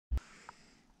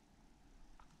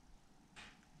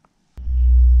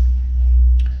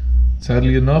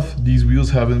Sadly enough, these wheels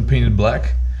have been painted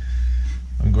black.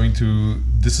 I'm going to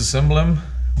disassemble them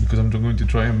because I'm going to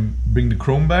try and bring the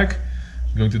chrome back.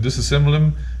 I'm going to disassemble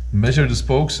them, measure the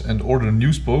spokes and order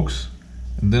new spokes.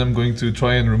 And then I'm going to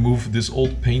try and remove this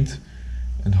old paint,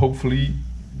 and hopefully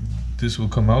this will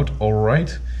come out all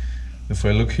right. If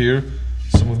I look here,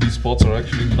 some of these spots are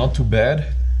actually not too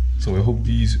bad. So I hope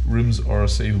these rims are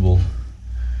savable.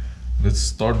 Let's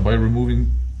start by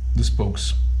removing the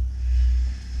spokes.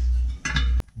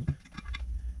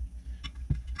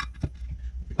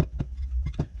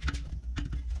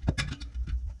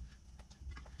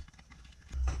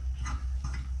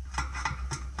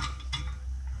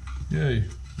 Yay,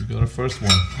 we got our first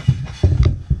one.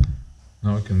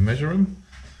 Now I can measure them.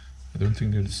 I don't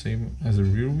think they're the same as the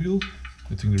rear wheel.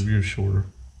 I think the rear is shorter.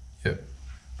 Yeah.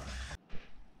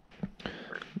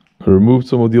 I removed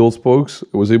some of the old spokes.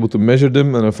 I was able to measure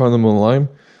them and I found them online.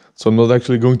 So I'm not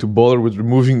actually going to bother with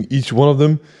removing each one of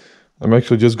them. I'm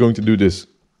actually just going to do this.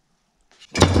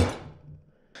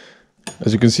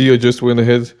 As you can see, I just went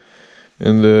ahead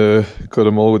and cut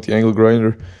them all with the angle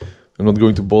grinder. I'm not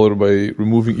going to bother by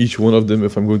removing each one of them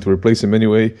if I'm going to replace them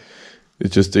anyway.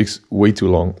 It just takes way too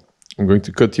long. I'm going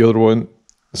to cut the other one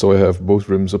so I have both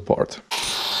rims apart.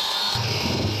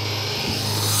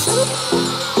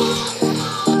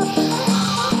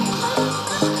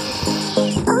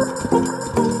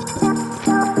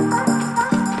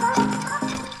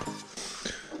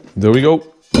 There we go.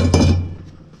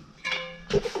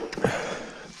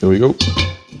 There we go.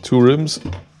 2 rims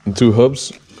and 2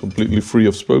 hubs, completely free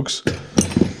of spokes.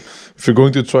 If you're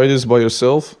going to try this by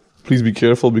yourself, please be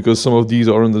careful because some of these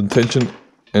are under tension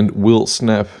and will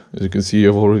snap. As you can see,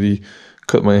 I've already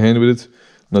cut my hand with it.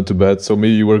 Not too bad, so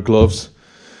maybe you wear gloves.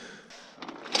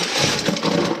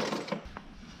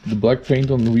 The black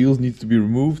paint on the wheels needs to be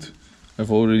removed.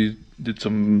 I've already did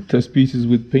some test pieces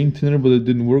with paint thinner, but it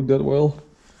didn't work that well.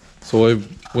 So I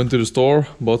went to the store,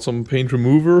 bought some paint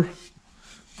remover,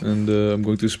 and I'm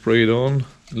going to spray it on.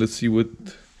 Let's see what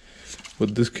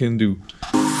this can do.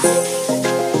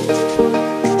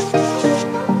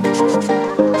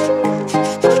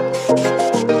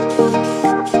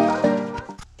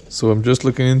 So I'm just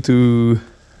looking into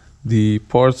the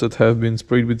parts that have been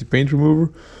sprayed with the paint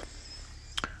remover.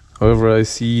 However, I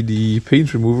see the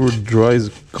paint remover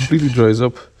completely dries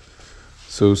up.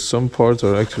 So some parts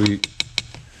are actually,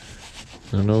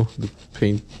 I don't know, the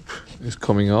paint is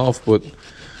coming off, but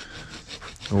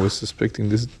I was suspecting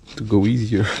this to go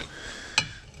easier.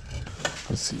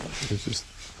 Let's see, let's just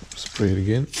spray it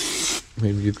again.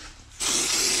 Maybe it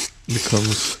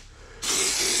becomes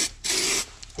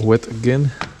wet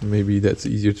again. Maybe that's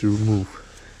easier to remove.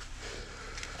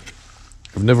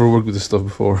 I've never worked with this stuff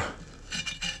before.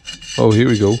 Oh, here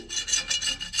we go.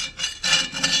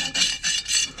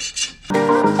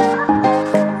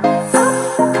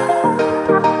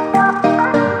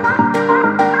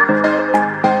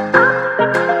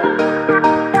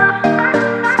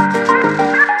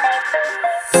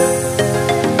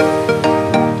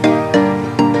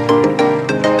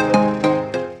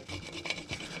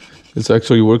 It's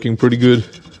actually working pretty good.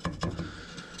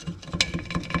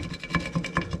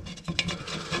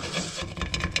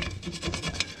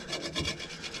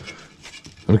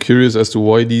 I'm curious as to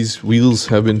why these wheels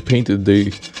have been painted.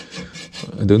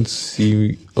 I don't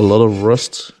see a lot of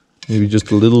rust, maybe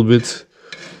just a little bit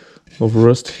of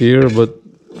rust here, but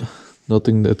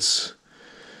nothing that's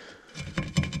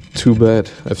too bad.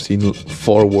 I've seen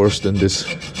far worse than this.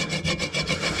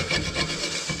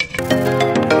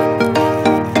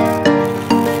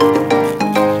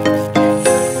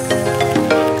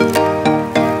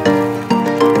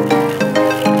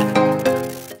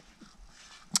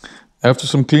 After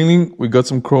some cleaning, we got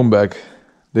some chrome back.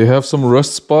 They have some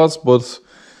rust spots, but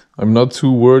I'm not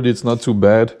too worried, it's not too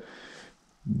bad.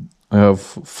 I have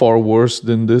far worse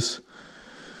than this.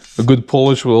 A good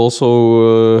polish will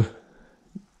also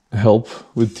help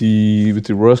with the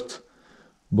rust,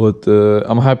 but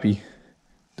I'm happy.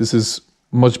 This is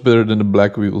much better than the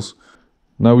black wheels.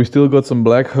 Now we still got some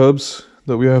black hubs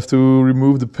that we have to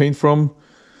remove the paint from.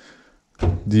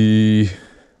 The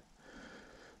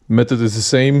method is the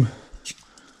same.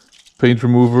 Paint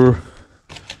remover,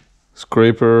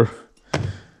 scraper,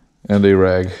 and a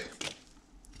rag.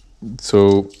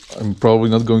 So I'm probably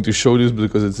not going to show this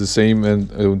because it's the same,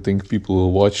 and I don't think people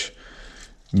will watch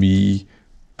me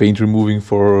paint removing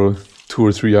for 2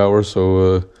 or 3 hours.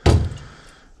 So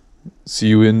see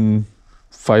you in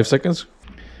 5 seconds.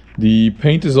 The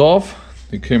paint is off.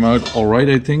 It came out all right,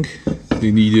 I think. They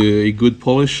need a good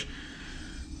polish.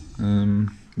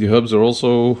 The hubs are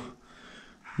also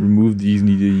removed. These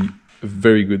need a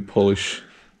very good polish.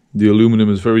 The aluminum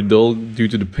is very dull due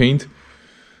to the paint.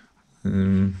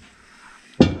 The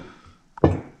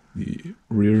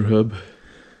rear hub,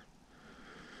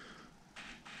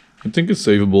 I think it's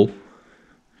savable,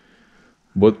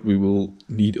 but we will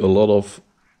need a lot of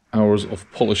hours of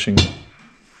polishing.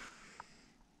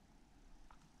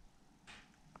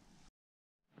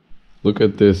 Look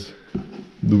at this.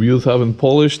 The wheels have been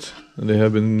polished and they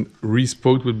have been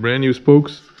re-spoked with brand new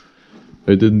spokes.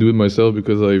 I didn't do it myself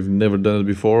because I've never done it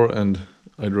before, and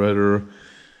I'd rather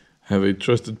have a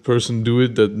trusted person do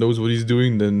it that knows what he's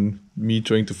doing than me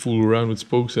trying to fool around with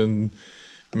spokes and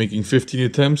making 15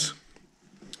 attempts.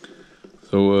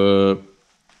 So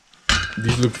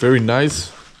these look very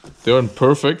nice. They aren't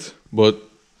perfect, but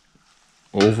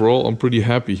overall I'm pretty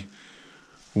happy.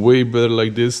 Way better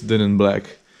like this than in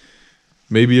black.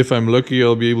 Maybe if I'm lucky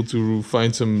I'll be able to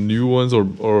find some new ones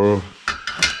or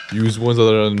use ones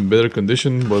that are in better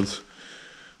condition, but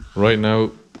right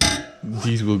now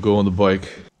these will go on the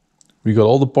bike. We got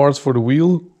all the parts for the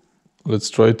wheel. Let's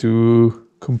try to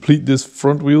complete this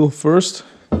front wheel first.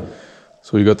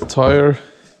 So you got the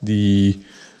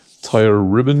tire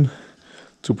ribbon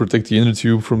to protect the inner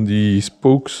tube from the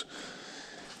spokes,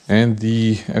 and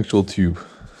the actual tube.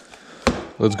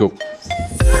 Let's go.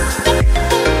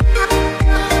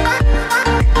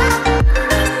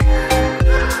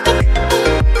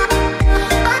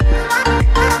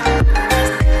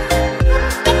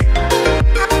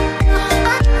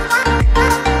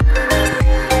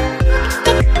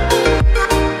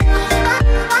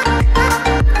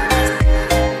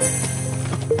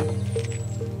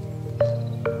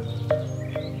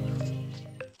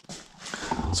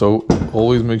 So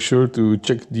always make sure to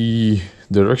check the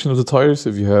direction of the tires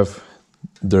if you have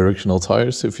directional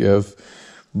tires. If you have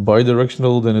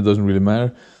bi-directional, then it doesn't really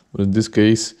matter. But in this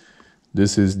case,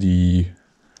 this is the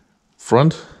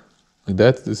front, like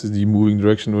that. This is the moving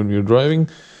direction when we're driving.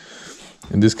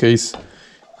 In this case,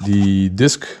 the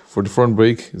disc for the front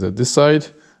brake is at this side.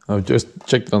 I've just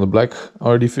checked it on the black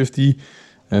RD50,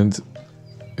 and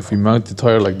if we mount the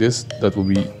tire like this, that will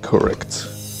be correct.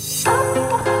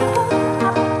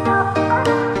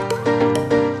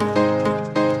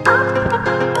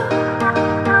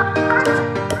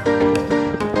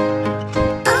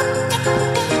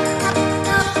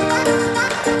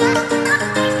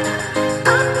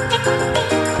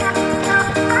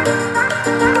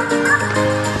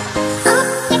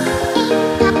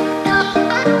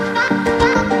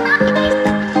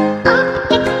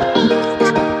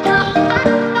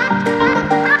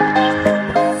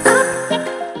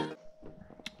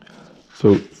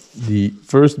 So the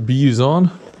first bead is on.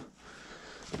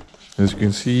 As you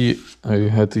can see, I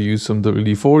had to use some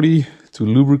WD-40 to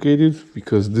lubricate it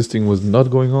because this thing was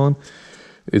not going on.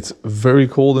 It's very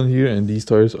cold in here and these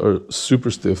tires are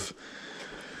super stiff.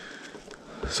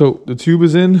 So the tube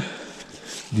is in,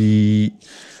 the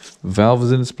valve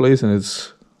is in its place and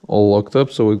it's all locked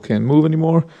up so it can't move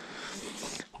anymore.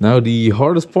 Now the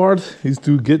hardest part is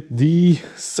to get the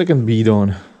second bead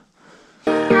on.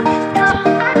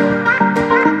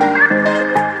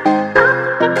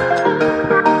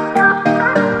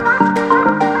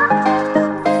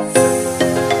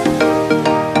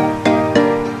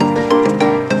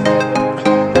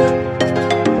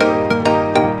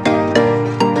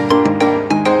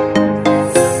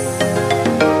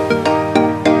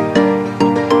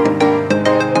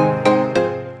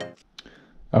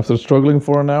 After struggling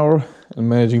for an hour and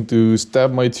managing to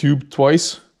stab my tube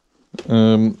twice,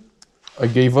 I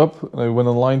gave up and I went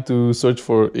online to search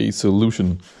for a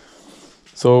solution.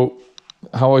 So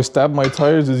how I stab my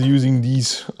tires is using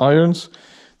these irons.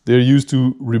 They're used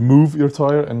to remove your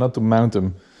tire and not to mount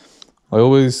them. I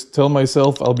always tell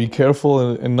myself I'll be careful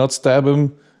and not stab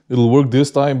them. It'll work this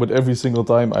time, but every single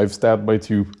time I've stabbed my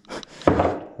tube.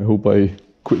 I hope I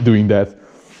quit doing that.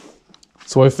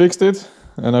 So I fixed it.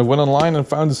 And I went online and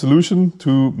found a solution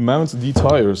to mount the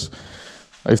tires.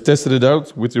 I've tested it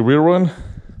out with the rear one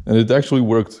and it actually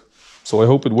worked. So I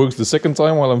hope it works the second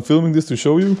time while I'm filming this to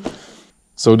show you.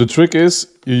 So the trick is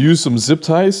you use some zip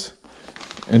ties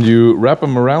and you wrap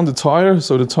them around the tire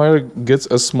so the tire gets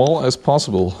as small as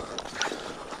possible.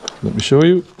 Let me show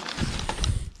you.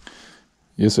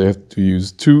 Yes, I have to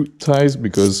use 2 ties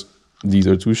because these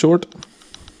are too short.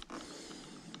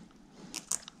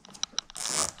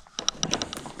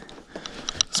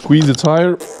 Squeeze the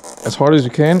tire as hard as you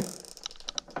can.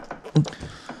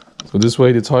 So this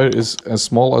way the tire is as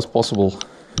small as possible.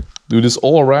 Do this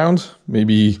all around,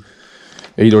 maybe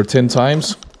 8 or 10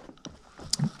 times.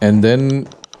 And then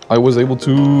I was able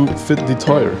to fit the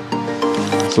tire.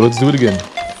 So let's do it again.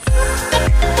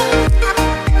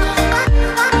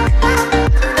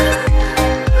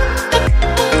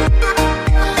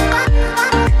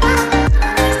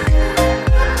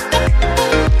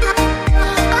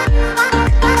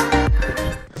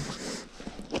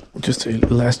 Just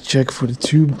a last check for the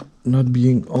tube not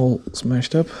being all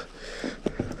smashed up.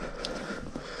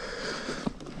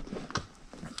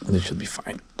 And it should be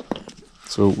fine.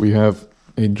 So we have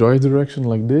a dry direction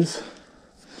like this.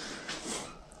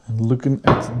 And looking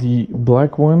at the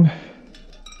black one,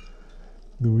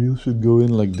 the wheel should go in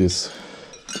like this.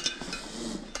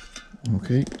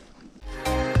 Okay.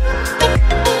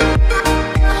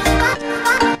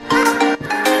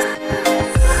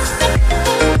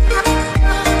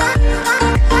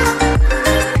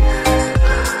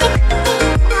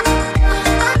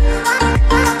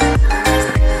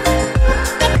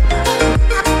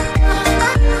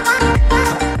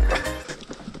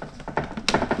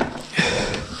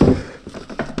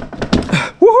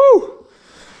 Woohoo!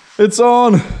 It's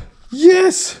on!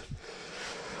 Yes!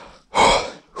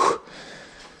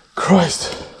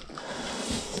 Christ.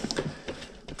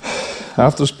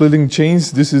 After splitting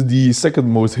chains, this is the second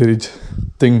most hated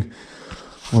thing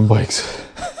on bikes.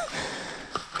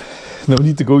 No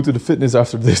need to go to the fitness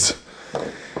after this.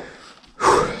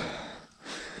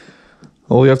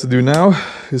 All you have to do now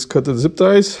is cut the zip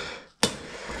ties.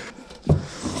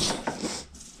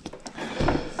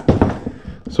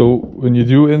 So when you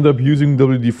do end up using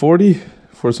WD-40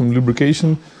 for some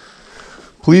lubrication,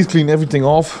 please clean everything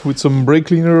off with some brake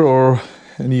cleaner or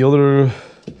any other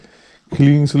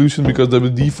cleaning solution, because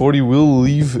WD-40 will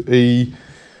leave a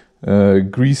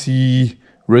greasy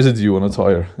residue on a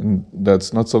tire, and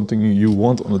that's not something you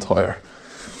want on a tire.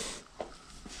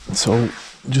 So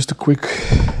just a quick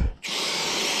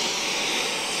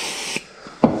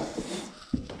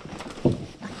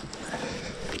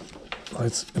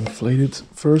let's inflate it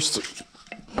first.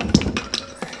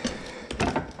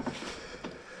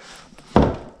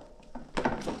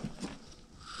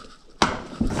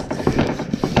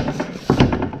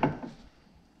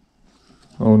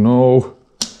 Oh no.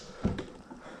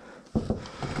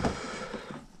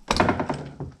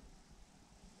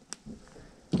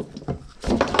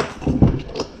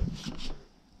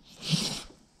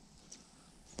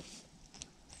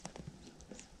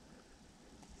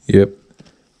 Yep.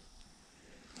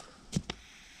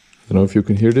 I don't know if you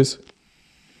can hear this.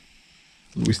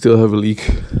 We still have a leak.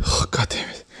 Oh, God damn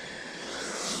it.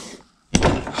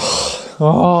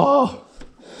 Oh.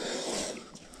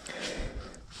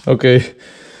 Okay.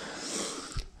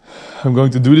 I'm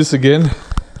going to do this again,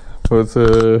 but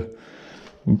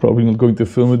I'm probably not going to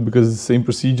film it because it's the same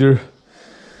procedure.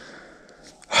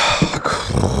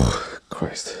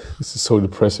 Christ, this is so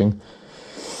depressing.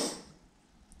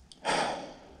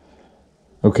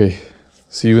 Okay,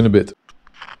 see you in a bit.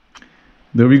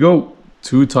 There we go,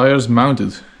 2 tires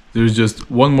mounted. There's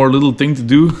just one more little thing to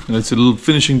do, and that's a little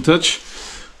finishing touch.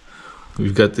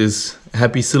 We've got this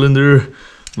happy cylinder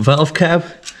valve cap.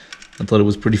 I thought it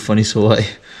was pretty funny, so I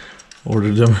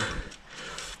ordered them.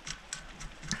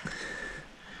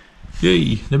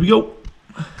 Yay, there we go.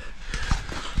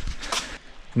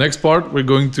 Next part, we're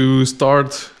going to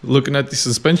start looking at the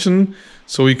suspension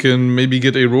so we can maybe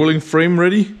get a rolling frame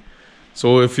ready.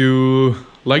 So if you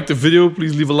like the video,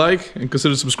 please leave a like and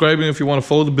consider subscribing if you want to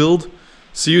follow the build.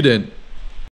 See you then.